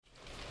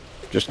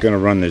just going to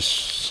run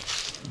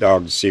this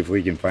dog to see if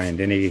we can find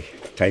any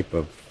type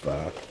of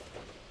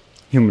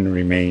human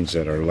remains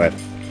that are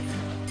left.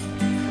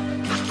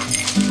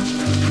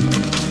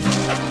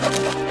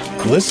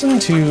 Listen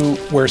to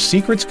Where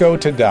Secrets Go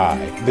to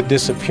Die, The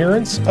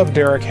Disappearance of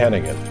Derek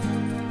Hennigan.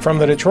 From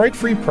the Detroit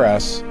Free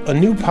Press, a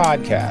new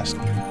podcast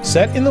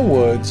set in the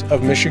woods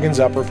of Michigan's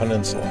Upper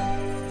Peninsula.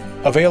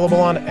 Available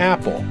on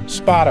Apple,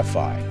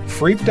 Spotify,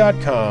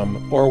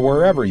 Freep.com, or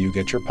wherever you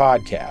get your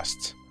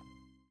podcasts.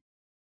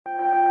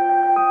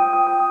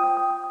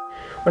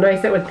 When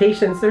I sit with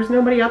patients, there's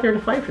nobody out there to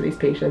fight for these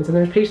patients. And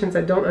there's patients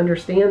that don't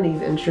understand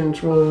these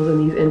insurance rules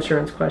and these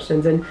insurance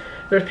questions. And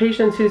there's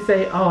patients who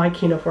say, oh, I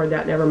can't afford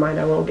that, never mind,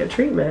 I won't get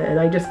treatment. And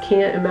I just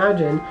can't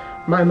imagine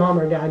my mom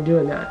or dad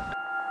doing that.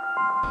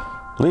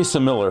 Lisa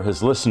Miller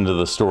has listened to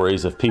the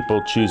stories of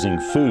people choosing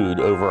food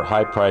over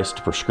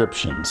high-priced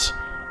prescriptions,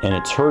 and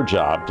it's her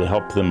job to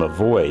help them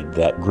avoid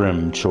that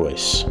grim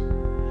choice.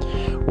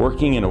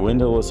 Working in a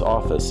windowless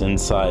office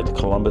inside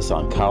Columbus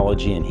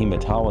Oncology and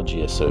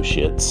Hematology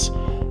Associates,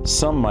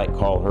 some might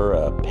call her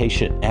a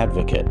patient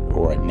advocate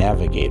or a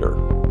navigator.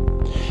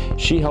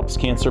 She helps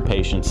cancer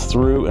patients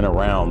through and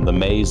around the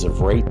maze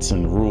of rates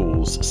and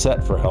rules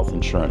set for health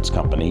insurance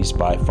companies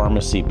by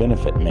pharmacy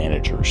benefit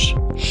managers.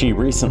 She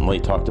recently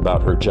talked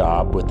about her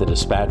job with the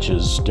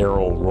Dispatch's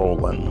Darrel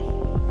Rowland.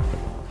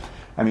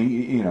 I mean,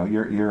 you know,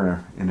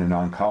 you're in an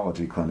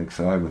oncology clinic,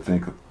 so I would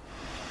think,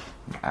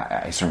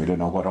 I certainly don't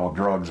know what all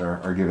drugs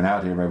are given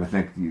out here, but I would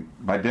think,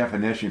 by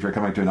definition, if you're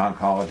coming to an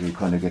oncology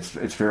clinic,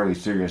 it's fairly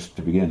serious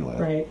to begin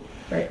with.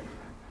 Right.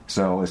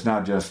 So it's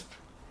not just,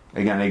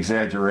 again, an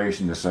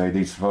exaggeration to say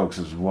these folks'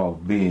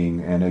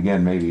 well-being, and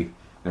again, maybe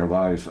their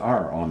lives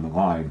are on the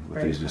line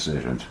with these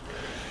decisions.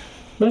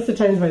 Most of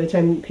the times, by the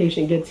time the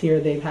patient gets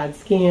here, they've had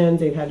scans,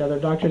 they've had other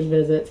doctor's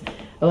visits.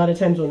 A lot of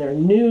times when they're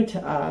new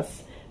to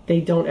us, they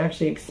don't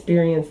actually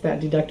experience that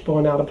deductible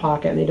and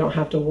out-of-pocket, and they don't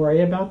have to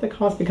worry about the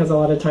cost, because a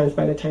lot of times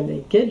by the time they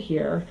get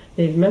here,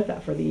 they've met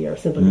that for the year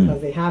simply because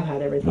they have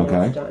had everything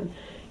else done.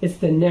 It's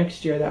the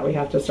next year that we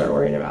have to start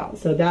worrying about.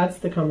 So that's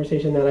the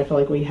conversation that I feel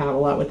like we have a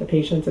lot with the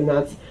patients, and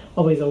that's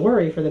always a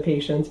worry for the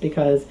patients,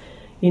 because,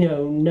 you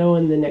know,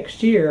 knowing the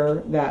next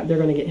year that they're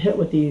going to get hit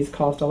with these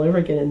costs all over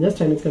again, and this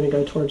time it's going to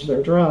go towards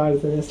their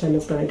drugs, and this time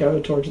it's going to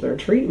go towards their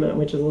treatment,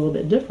 which is a little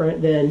bit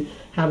different than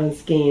having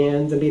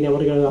scans and being able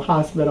to go to the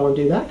hospital and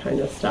do that kind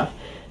of stuff.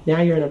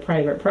 Now you're in a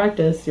private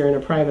practice, you're in a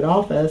private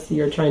office,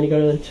 you're trying to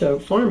go to a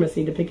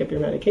pharmacy to pick up your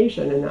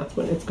medication, and that's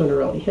when it's going to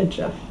really hit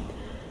you.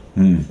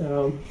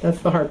 So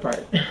that's the hard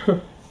part.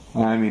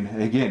 I mean,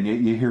 again,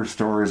 you hear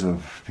stories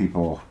of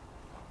people,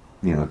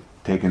 you know,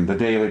 taking the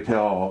daily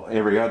pill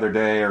every other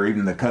day, or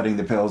even cutting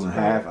the pills in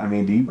half. I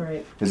mean,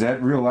 is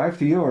that real life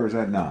to you, or is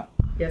that not?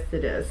 Yes,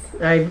 it is.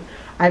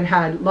 I've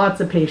had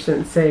lots of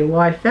patients say, well,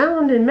 I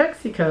found in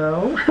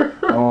Mexico.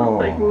 Oh.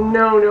 Like,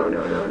 no.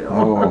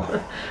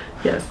 Oh.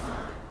 Yes.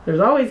 There's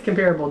always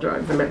comparable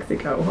drugs in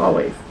Mexico,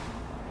 always.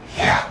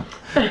 Yeah.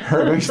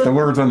 Or at least the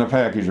words on the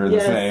package are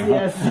the same.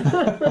 Yes.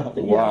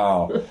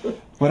 Wow.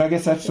 But I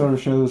guess that sort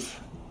of shows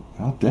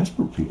how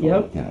desperate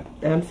people get.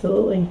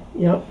 Absolutely.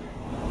 Yep.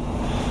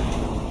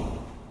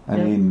 I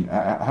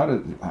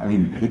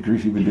mean, good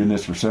grief, you've been doing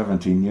this for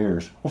 17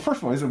 years. Well, first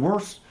of all, is it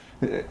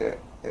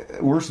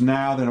worse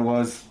now than it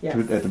was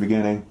at the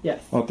beginning?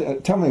 Yes. Well,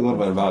 tell me a little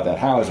bit about that.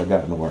 How has it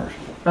gotten worse?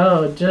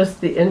 Oh, just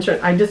the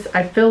insurance.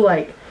 I feel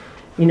like,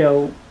 you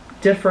know,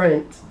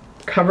 different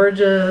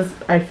coverages.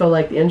 I feel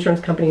like the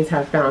insurance companies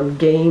have found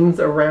games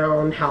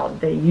around how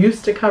they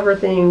used to cover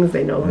things.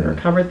 They no longer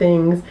cover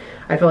things.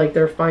 I feel like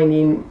they're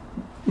finding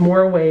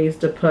more ways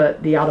to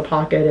put the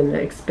out-of-pocket and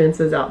the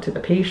expenses out to the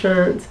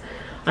patients.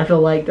 I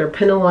feel like they're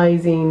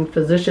penalizing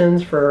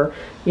physicians for,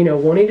 you know,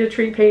 wanting to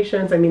treat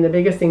patients. I mean, the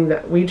biggest thing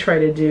that we try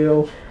to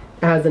do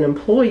as an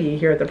employee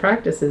here at the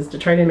practice is to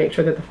try to make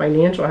sure that the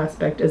financial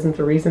aspect isn't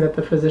the reason that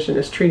the physician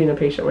is treating a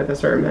patient with a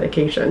certain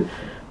medication.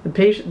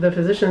 The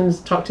physicians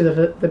talk to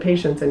the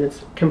patients, and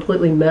it's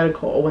completely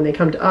medical. When they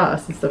come to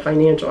us, it's the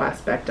financial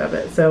aspect of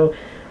it. So,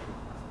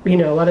 you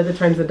know, a lot of the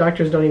times the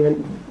doctors don't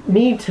even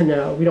need to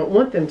know. We don't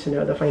want them to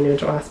know the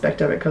financial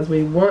aspect of it, because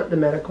we want the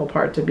medical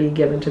part to be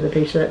given to the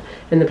patient,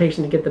 and the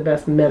patient to get the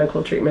best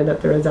medical treatment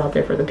that there is out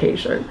there for the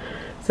patient.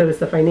 So it's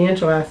the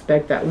financial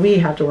aspect that we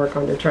have to work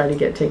on to try to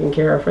get taken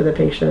care of for the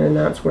patient, and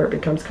that's where it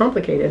becomes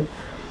complicated.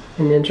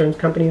 And the insurance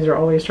companies are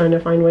always trying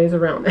to find ways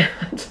around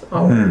that.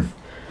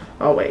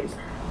 Always.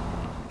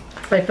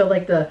 I feel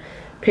like the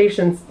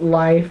patient's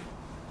life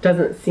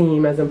doesn't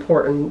seem as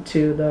important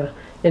to the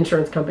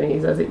insurance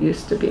companies as it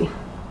used to be.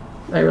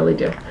 I really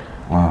do.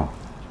 Wow.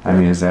 I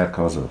mean, is that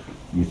because of,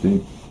 you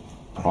think,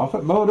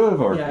 profit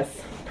motive? Or? Yes,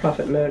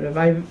 profit motive.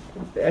 I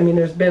mean,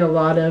 there's been a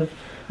lot of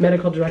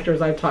medical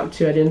directors I've talked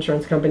to at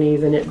insurance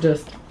companies, and it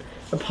just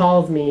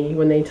appalls me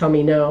when they tell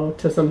me no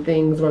to some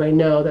things, when I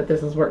know that this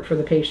has worked for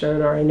the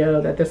patient, or I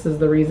know that this is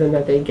the reason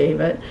that they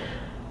gave it.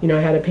 You know,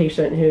 I had a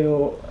patient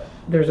who,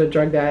 there's a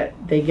drug that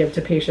they give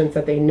to patients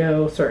that they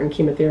know certain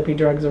chemotherapy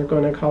drugs are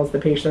going to cause the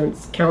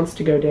patient's counts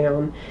to go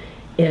down.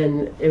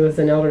 And it was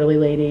an elderly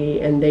lady,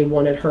 and they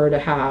wanted her to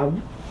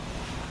have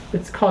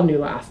it's called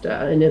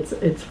Neulasta, and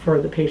it's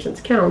for the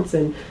patient's counts.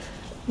 And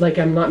like,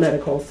 I'm not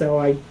medical, so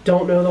I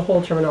don't know the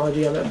whole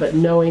terminology of it, but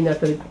knowing that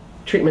the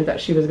treatment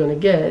that she was going to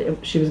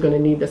get, she was going to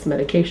need this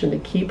medication to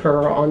keep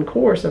her on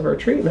course of her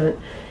treatment.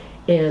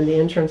 And the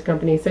insurance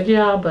company said,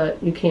 yeah,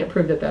 but you can't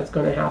prove that that's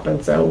going to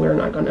happen, so we're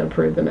not going to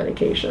approve the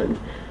medication.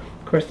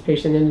 Of course, the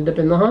patient ended up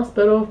in the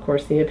hospital. Of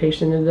course, the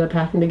patient ended up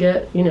having to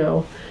get,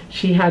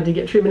 she had to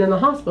get treatment in the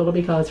hospital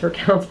because her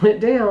counts went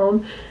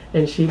down,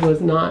 and she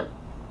was not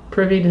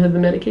privy to the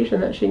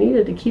medication that she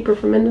needed to keep her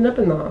from ending up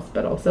in the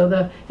hospital. So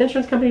the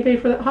insurance company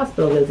paid for that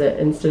hospital visit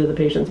instead of the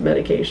patient's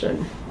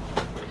medication.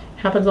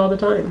 Happens all the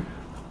time.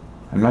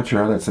 I'm not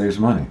sure how that saves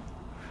money.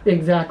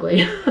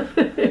 Exactly.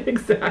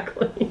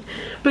 Exactly.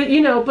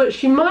 But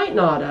she might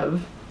not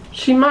have.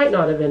 She might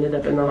not have ended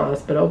up in the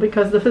hospital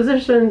because the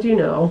physicians,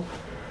 the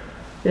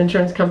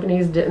insurance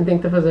companies didn't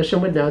think the physician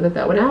would know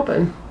that would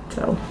happen.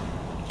 So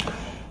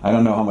I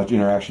don't know how much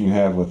interaction you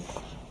have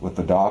with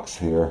the docs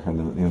here and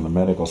the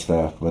medical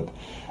staff, but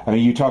I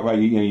mean, you talk about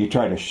you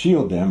try to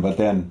shield them, but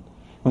then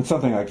when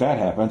something like that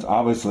happens,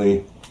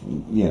 obviously,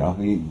 you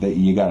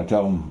got to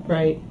tell them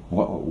right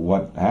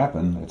what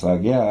happened. It's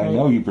like, yeah, I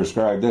know you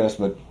prescribed this,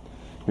 but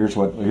here's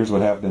what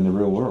happened in the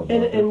real world.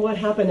 And what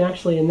happened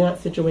actually in that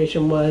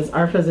situation was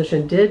our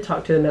physician did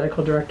talk to the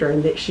medical director,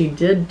 and that she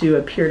did do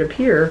a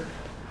peer-to-peer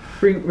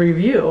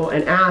review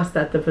and asked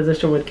that the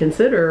physician would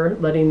consider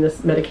letting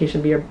this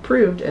medication be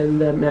approved, and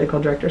the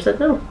medical director said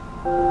no.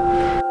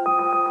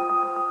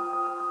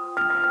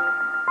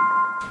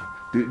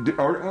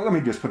 Or let me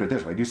just put it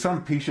this way: do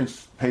some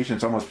patients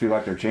almost feel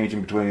like they're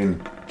choosing between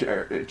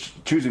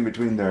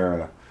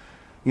their,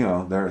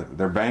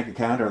 their bank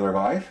account or their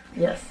life?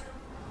 Yes,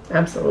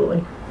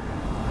 absolutely.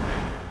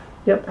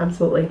 Yep,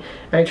 absolutely.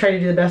 I try to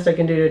do the best I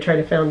can do to try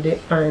to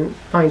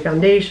find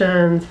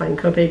foundations, find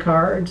copay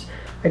cards.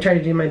 I try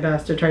to do my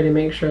best to try to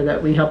make sure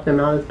that we help them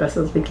out as best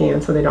as we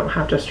can, so they don't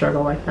have to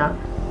struggle like that.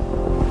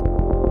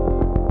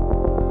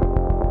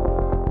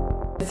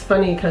 It's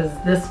funny because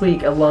this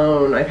week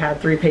alone I've had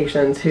 3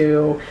 patients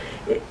who,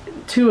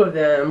 2 of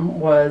them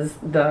was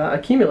the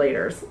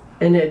accumulators,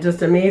 and it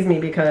just amazed me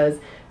because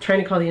trying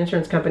to call the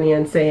insurance company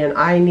and saying,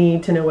 I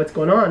need to know what's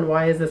going on,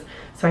 why is this?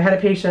 So I had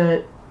a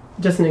patient,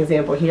 just an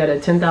example, he had a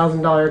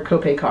 $10,000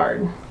 copay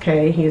card,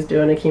 okay, he's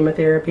doing a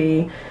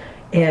chemotherapy,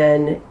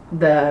 and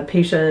the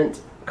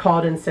patient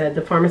called and said,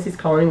 the pharmacy's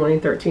calling wanting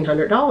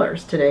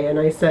 $1,300 today, and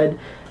I said,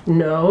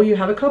 no, you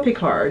have a copay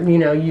card.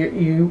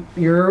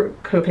 Your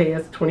copay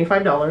is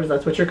 $25.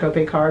 That's what your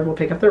copay card will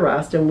pick up the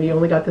rest. And we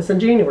only got this in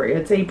January.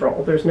 It's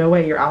April. There's no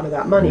way you're out of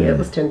that money. It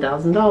was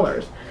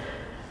 $10,000.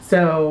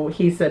 So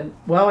he said,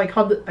 well, I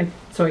talked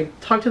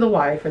to the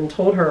wife and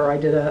told her, I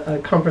did a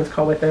conference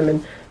call with them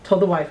and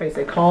told the wife, I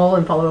said, call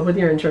and follow up with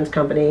your insurance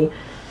company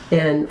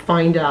and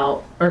find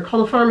out, or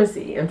call the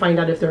pharmacy and find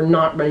out if they're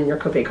not running your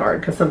copay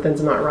card because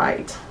something's not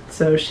right.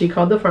 So she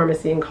called the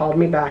pharmacy and called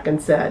me back and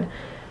said,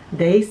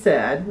 they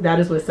said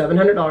that is with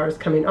 $700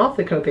 coming off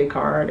the copay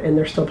card, and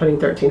they're still putting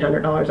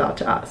 $1,300 out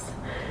to us.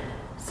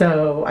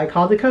 So I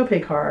called the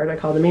copay card. I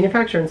called the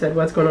manufacturer and said,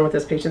 "What's going on with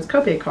this patient's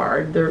copay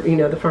card?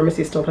 The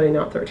pharmacy is still putting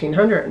out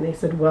 $1,300." And they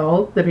said,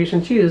 "Well, the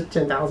patient's used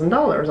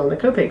 $10,000 on the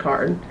copay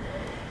card."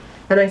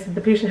 And I said,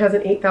 "The patient has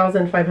an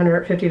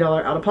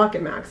 $8,550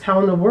 out-of-pocket max. How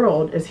in the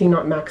world is he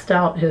not maxed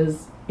out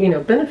his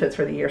benefits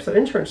for the year? So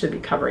insurance should be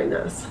covering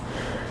this."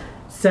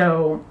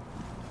 So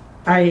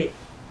I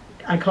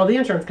called the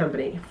insurance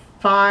company.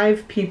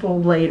 5 people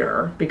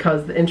later,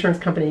 because the insurance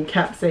company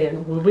kept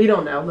saying, "Well, we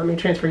don't know, let me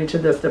transfer you to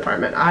this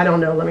department. I don't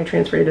know, let me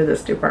transfer you to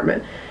this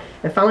department."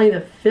 And finally, the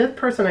 5th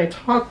person I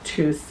talked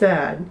to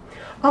said,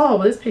 "Oh, well,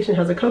 this patient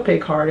has a copay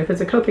card. If it's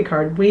a copay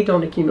card, we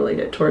don't accumulate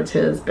it towards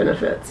his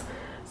benefits.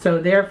 So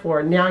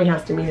therefore, now he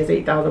has to meet his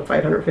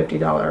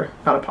 $8,550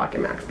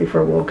 out-of-pocket max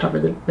before we'll cover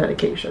the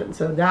medication."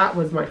 So that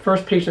was my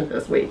first patient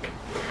this week.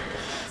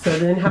 So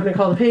then having to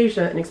call the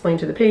patient and explain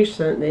to the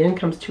patient the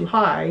income's too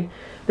high.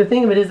 The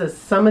thing of it is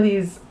some of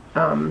these,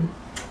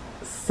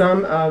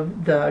 some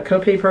of the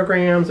copay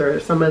programs or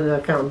some of the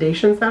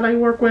foundations that I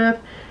work with,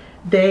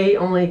 they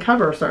only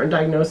cover certain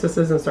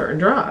diagnoses and certain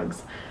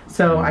drugs.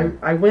 So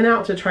I went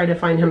out to try to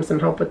find him some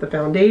help with the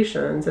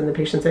foundations, and the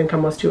patient's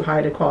income was too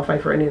high to qualify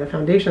for any of the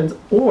foundations.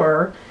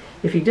 Or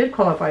if he did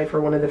qualify for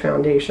one of the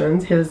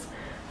foundations, his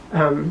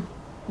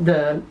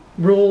the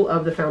rule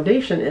of the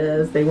foundation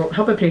is they won't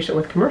help a patient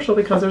with commercial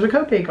because there's a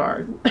copay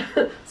card.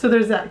 So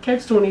there's that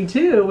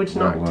catch-22, which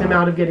knocked him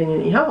out of getting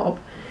any help.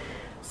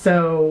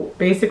 So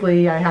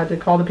basically I had to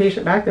call the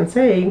patient back and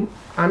say,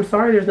 "I'm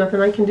sorry, there's nothing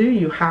I can do.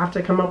 You have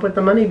to come up with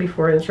the money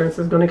before insurance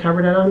is going to cover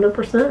it at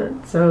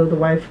 100%. So the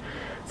wife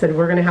said,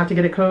 "We're going to have to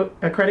get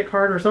a credit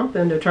card or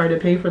something to try to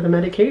pay for the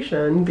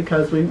medication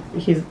because the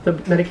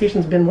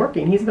medication's been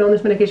working." He's been on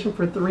this medication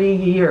for 3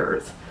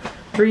 years.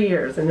 3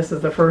 years, and this is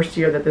the first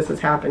year that this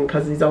has happened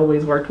because he's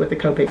always worked with the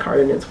copay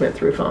card and it's went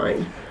through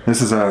fine.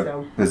 This is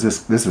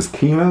this is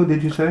chemo,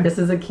 did you say? This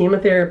is a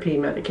chemotherapy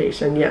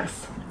medication,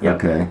 yes. Yep.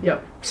 Okay.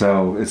 Yep.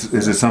 So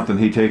is it something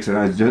he takes?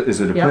 Is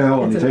it a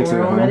pill and he It's an takes it at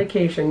oral home?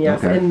 medication,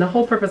 yes. Okay. And the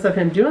whole purpose of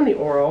him doing the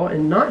oral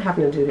and not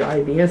having to do the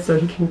IV is so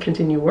he can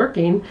continue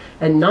working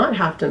and not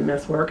have to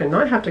miss work and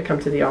not have to come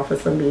to the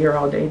office and be here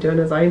all day doing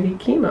his IV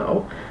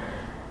chemo.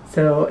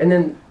 So, and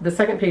then the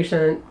second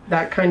patient,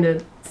 that kind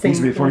of same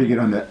Before you get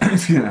on the,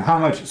 excuse me, how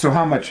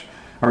much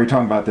are we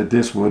talking about that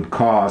this would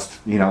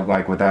cost,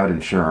 like without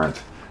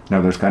insurance?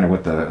 No, there's kind of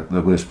what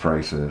the list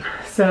price is.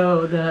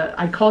 So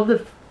I called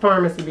the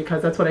pharmacy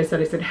because that's what I said.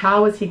 I said,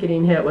 how is he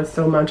getting hit with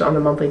so much on a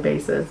monthly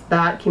basis?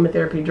 That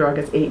chemotherapy drug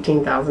is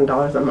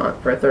 $18,000 a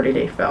month for a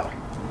 30-day fill.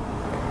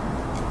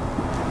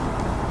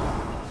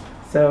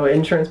 So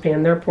insurance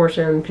paying their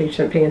portion,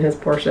 patient paying his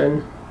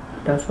portion.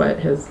 That's what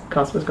his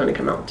cost was going to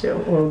come out to.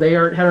 Well, they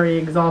had already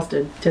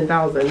exhausted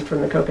 $10,000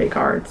 from the copay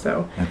card,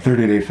 so. A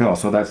 30-day fill,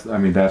 so that's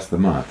the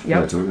month.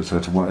 Yep. So it's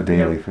a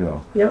daily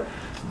fill. Yep.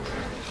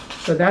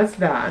 So that's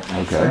that.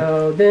 Okay.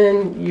 So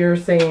then you're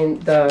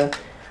saying a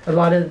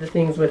lot of the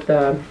things with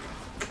them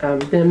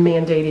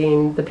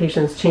mandating the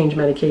patients change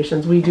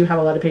medications. We do have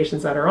a lot of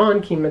patients that are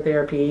on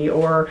chemotherapy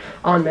or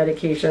on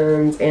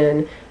medications,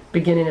 and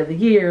beginning of the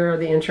year,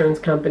 the insurance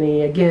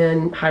company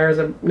again hires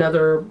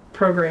another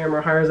program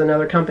or hires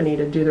another company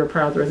to do their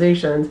prior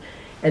authorizations,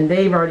 and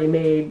they've already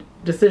made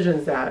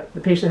decisions that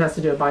the patient has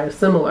to do a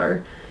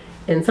biosimilar.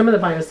 And some of the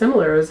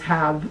biosimilars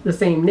have the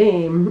same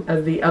name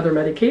as the other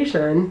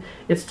medication.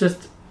 It's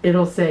just,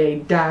 it'll say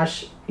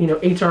dash,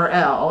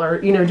 HRL,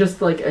 or,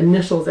 just like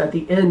initials at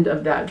the end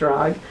of that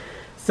drug.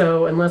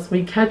 So unless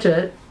we catch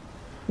it,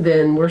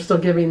 then we're still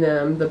giving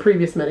them the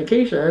previous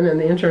medication, and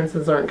the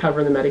insurances aren't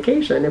covering the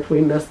medication if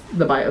we miss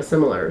the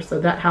biosimilar.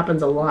 So that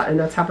happens a lot, and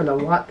that's happened a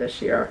lot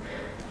this year.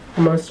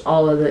 Almost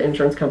all of the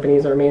insurance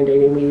companies are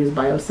mandating we use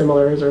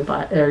biosimilars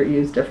or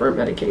use different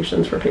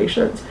medications for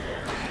patients.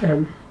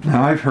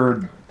 Now I've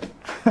heard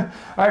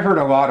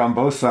a lot on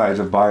both sides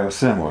of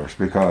biosimilars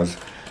because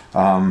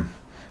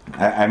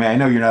I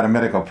know you're not a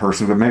medical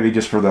person, but maybe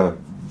just for the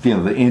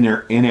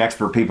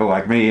inexpert people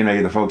like me and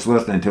maybe the folks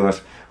listening to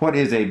us, what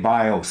is a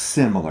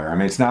biosimilar? I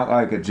mean, it's not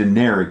like a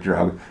generic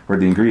drug where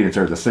the ingredients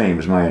are the same,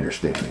 is my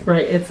understanding.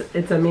 Right.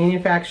 It's a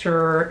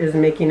manufacturer is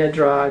making a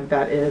drug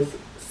that is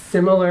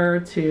similar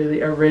to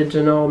the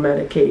original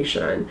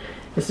medication.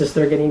 It's just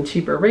they're getting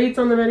cheaper rates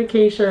on the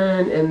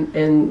medication,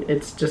 and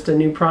it's just a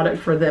new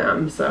product for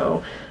them.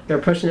 So they're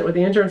pushing it with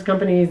the insurance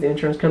companies. The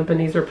insurance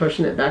companies are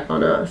pushing it back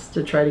on us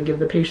to try to give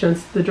the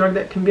patients the drug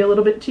that can be a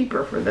little bit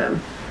cheaper for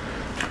them.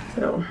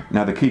 So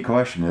now the key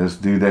question is,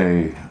 do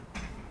they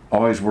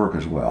always work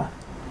as well?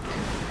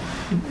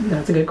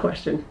 That's a good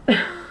question.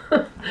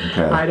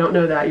 Okay. I don't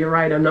know that. You're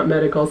right. I'm not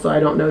medical, so I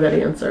don't know that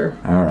answer.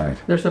 All right.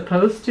 They're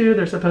supposed to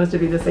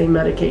be the same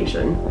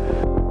medication.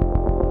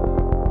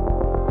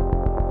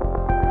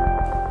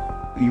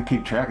 You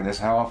keep track of this.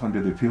 How often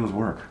do the appeals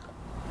work?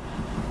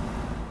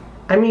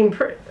 I mean,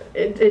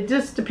 it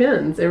just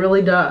depends. It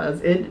really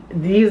does.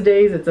 These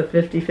days, it's a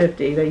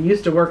 50-50. They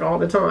used to work all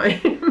the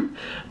time,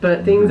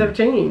 but things have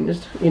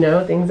changed.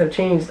 Things have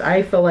changed.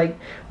 I feel like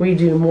we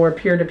do more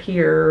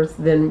peer-to-peers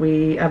than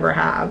we ever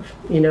have.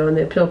 In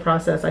the appeal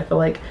process, I feel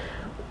like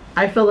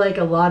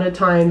a lot of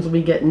times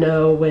we get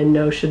no when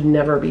no should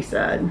never be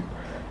said.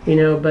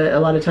 But a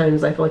lot of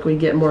times I feel like we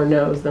get more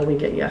no's than we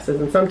get yeses.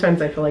 And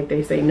sometimes I feel like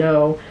they say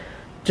no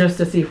just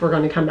to see if we're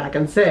going to come back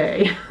and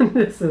say,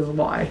 this is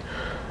why.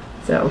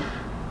 So,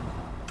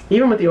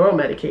 even with the oral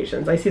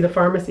medications, I see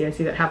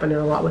that happening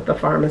a lot with the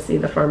pharmacy.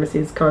 The pharmacy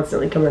is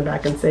constantly coming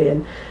back and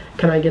saying,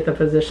 can I get the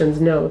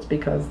physician's notes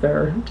because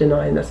they're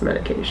denying this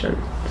medication.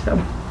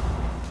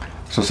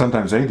 So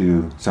sometimes they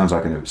do, sounds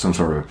like some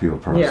sort of appeal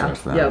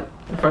process then. Yep.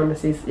 The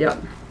pharmacies,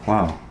 yep.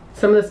 Wow.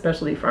 Some of the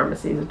specialty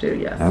pharmacies do,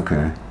 yes.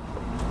 Okay.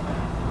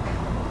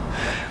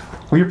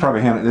 Well, you're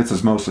probably handling, this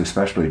is mostly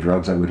specialty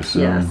drugs, I would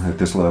assume, Yes. at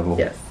this level.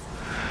 Yes.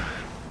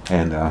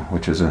 And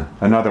which is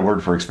another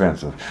word for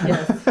expensive.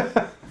 Yes.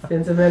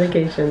 Expensive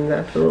medications,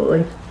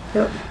 absolutely.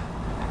 Yep.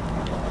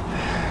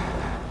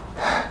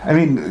 I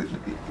mean,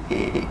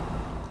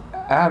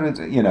 how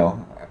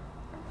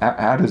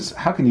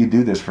can you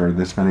do this for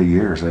this many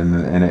years and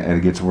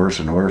it gets worse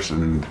and worse?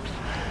 And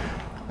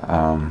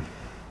I'm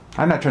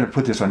not trying to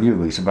put this on you,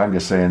 Lisa, but I'm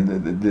just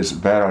saying this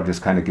battle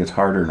just kind of gets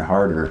harder and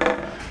harder.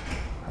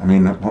 I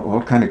mean,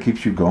 what kind of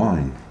keeps you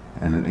going?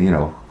 And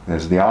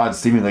as the odds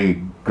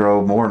seemingly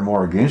grow more and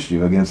more against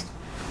you,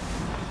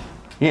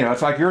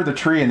 it's like you're the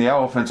tree and the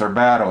elephants are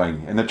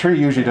battling, and the tree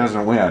usually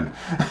doesn't win.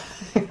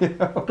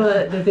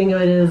 But the thing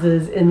of it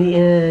is in the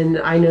end,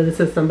 I know this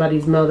is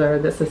somebody's mother,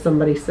 this is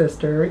somebody's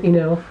sister,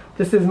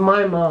 this is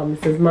my mom,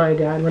 this is my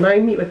dad. When I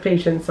meet with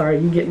patients,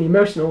 you get me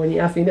emotional when you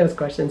ask me those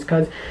questions,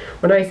 because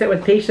when I sit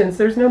with patients,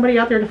 there's nobody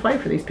out there to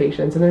fight for these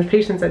patients, and there's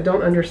patients that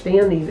don't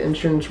understand these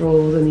insurance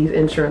rules and these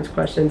insurance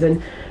questions,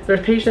 and there's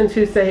patients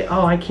who say,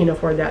 oh, I can't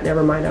afford that,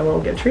 never mind, I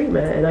won't get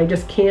treatment, and I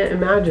just can't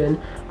imagine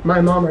my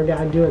mom or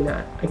dad doing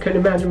that. I couldn't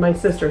imagine my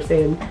sister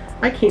saying,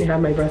 I can't have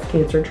my breast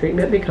cancer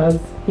treatment because,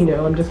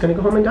 I'm just going to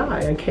go home and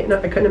die. I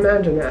couldn't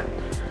imagine that.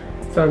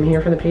 So I'm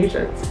here for the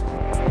patients.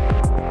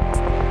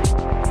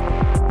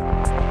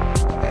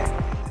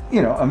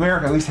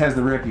 America at least has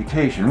the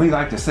reputation. We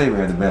like to say we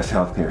have the best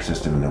healthcare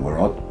system in the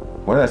world.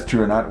 Whether that's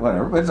true or not,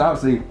 whatever. But it's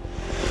obviously,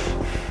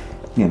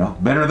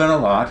 better than a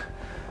lot.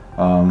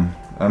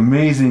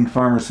 Amazing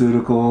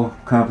pharmaceutical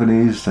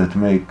companies that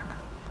make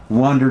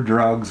wonder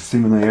drugs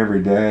seemingly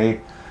every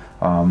day.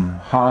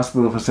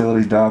 Hospital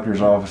facilities,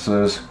 doctors'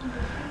 offices.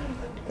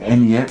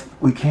 And yet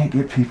we can't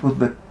get people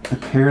the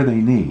care they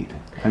need.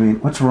 I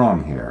mean, what's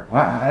wrong here?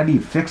 How do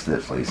you fix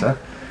this, Lisa?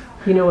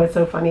 You know what's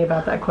so funny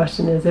about that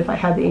question is if I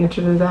had the answer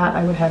to that,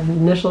 I would have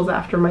initials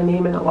after my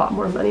name and a lot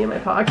more money in my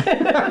pocket.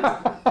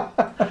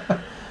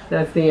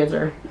 That's the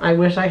answer. I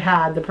wish I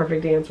had the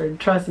perfect answer.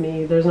 Trust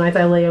me, there's nights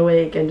I lay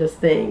awake and just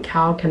think,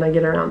 how can I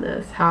get around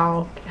this?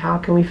 How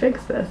can we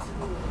fix this?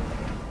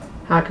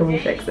 How can we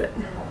fix it?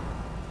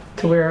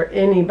 To where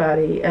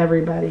anybody,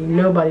 everybody,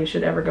 nobody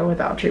should ever go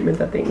without treatment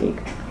that they need.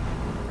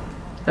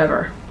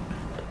 Ever.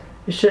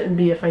 It shouldn't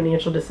be a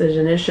financial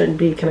decision. It shouldn't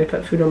be, can I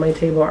put food on my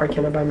table or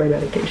can I buy my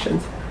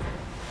medications?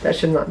 That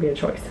should not be a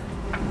choice.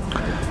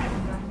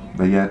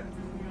 But yet,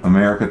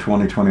 America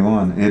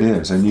 2021, it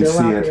is. And you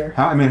see it. Here.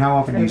 How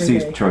often do you see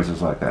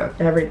choices like that?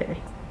 Every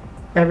day.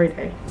 Every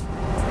day.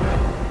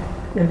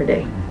 Every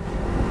day.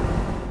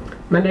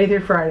 Monday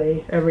through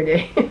Friday, every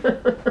day.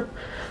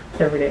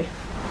 Every day.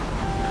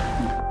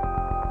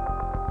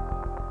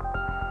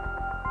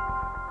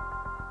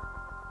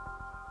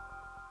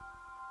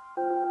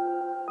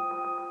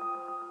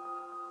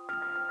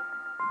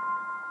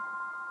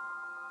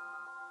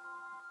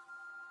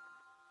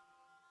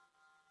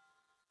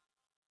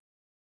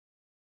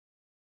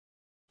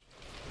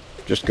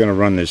 Just going to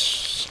run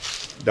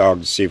this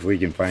dog to see if we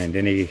can find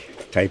any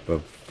type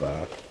of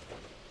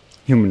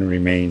human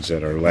remains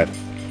that are left.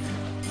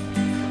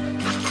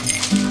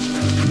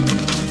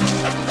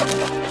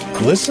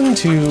 Listen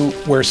to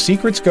Where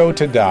Secrets Go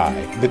to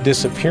Die, The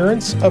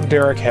Disappearance of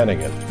Derek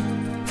Hennigan.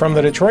 From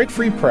the Detroit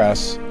Free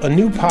Press, a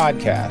new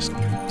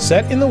podcast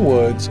set in the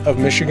woods of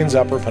Michigan's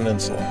Upper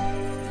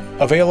Peninsula.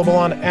 Available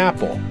on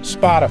Apple,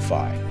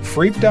 Spotify,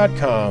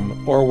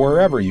 Freep.com, or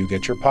wherever you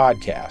get your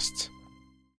podcasts.